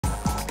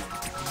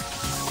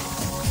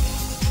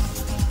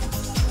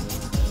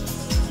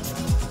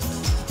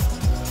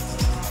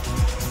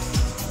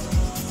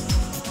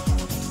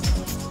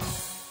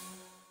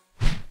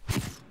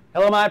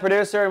Hello, my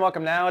producer, and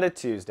welcome now to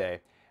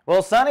Tuesday.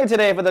 Well, sunny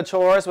today for the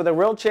Taurus with a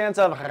real chance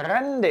of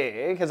grande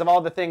because of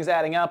all the things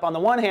adding up. On the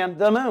one hand,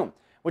 the moon,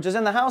 which is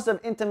in the house of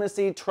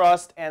intimacy,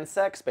 trust, and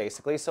sex,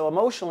 basically. So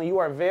emotionally, you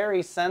are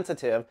very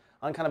sensitive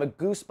on kind of a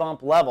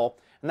goosebump level,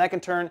 and that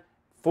can turn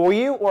for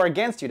you or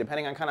against you,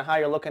 depending on kind of how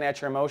you're looking at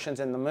your emotions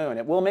in the moon.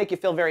 It will make you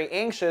feel very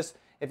anxious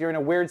if you're in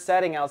a weird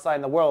setting outside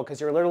in the world because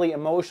you're literally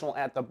emotional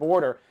at the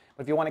border.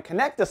 But if you want to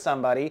connect to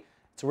somebody,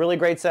 it's a really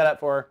great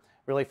setup for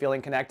really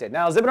feeling connected.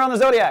 Now, zip it on the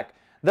zodiac.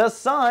 The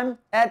sun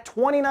at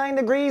 29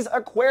 degrees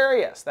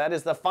Aquarius. That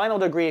is the final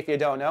degree if you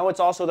don't know. It's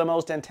also the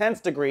most intense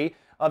degree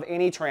of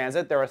any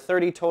transit. There are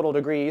 30 total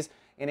degrees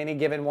in any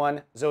given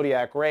one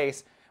zodiac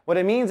race. What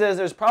it means is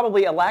there's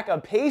probably a lack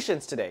of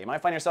patience today. You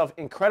might find yourself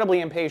incredibly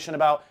impatient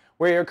about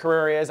where your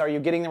career is. Are you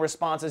getting the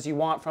responses you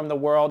want from the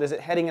world? Is it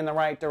heading in the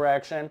right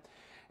direction?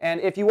 And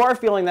if you are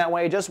feeling that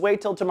way, just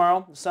wait till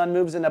tomorrow. The sun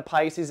moves into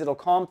Pisces. It'll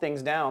calm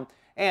things down.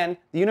 And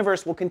the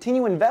universe will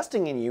continue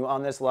investing in you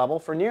on this level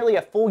for nearly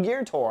a full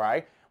year,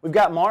 Tauri. We've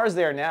got Mars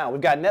there now.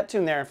 We've got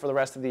Neptune there for the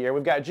rest of the year.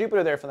 We've got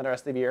Jupiter there for the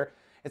rest of the year.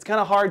 It's kind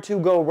of hard to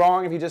go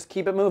wrong if you just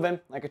keep it moving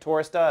like a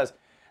Taurus does.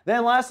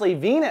 Then lastly,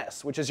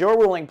 Venus, which is your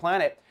ruling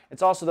planet.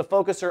 It's also the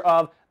focuser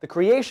of the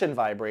creation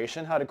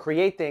vibration, how to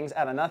create things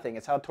out of nothing.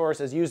 It's how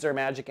Tauruses use their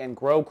magic and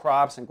grow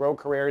crops and grow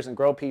careers and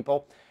grow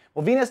people.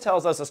 Well, Venus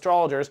tells us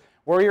astrologers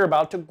where you're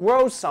about to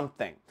grow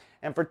something.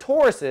 And for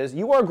Tauruses,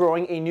 you are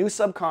growing a new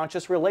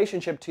subconscious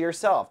relationship to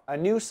yourself, a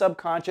new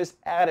subconscious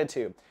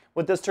attitude.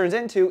 What this turns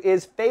into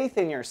is faith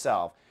in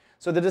yourself.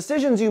 So the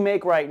decisions you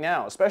make right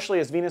now, especially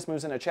as Venus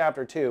moves into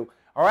chapter 2,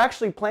 are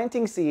actually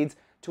planting seeds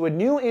to a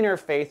new inner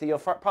faith that you'll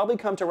probably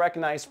come to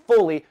recognize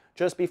fully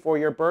just before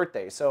your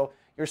birthday. So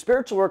your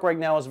spiritual work right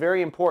now is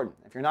very important.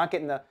 If you're not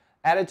getting the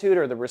attitude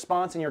or the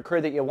response in your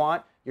career that you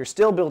want, you're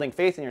still building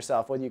faith in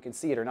yourself, whether you can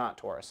see it or not,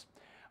 Taurus.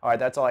 All right,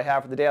 that's all I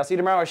have for the day. I'll see you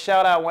tomorrow.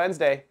 Shout Out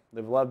Wednesday.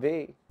 Live, love,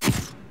 be.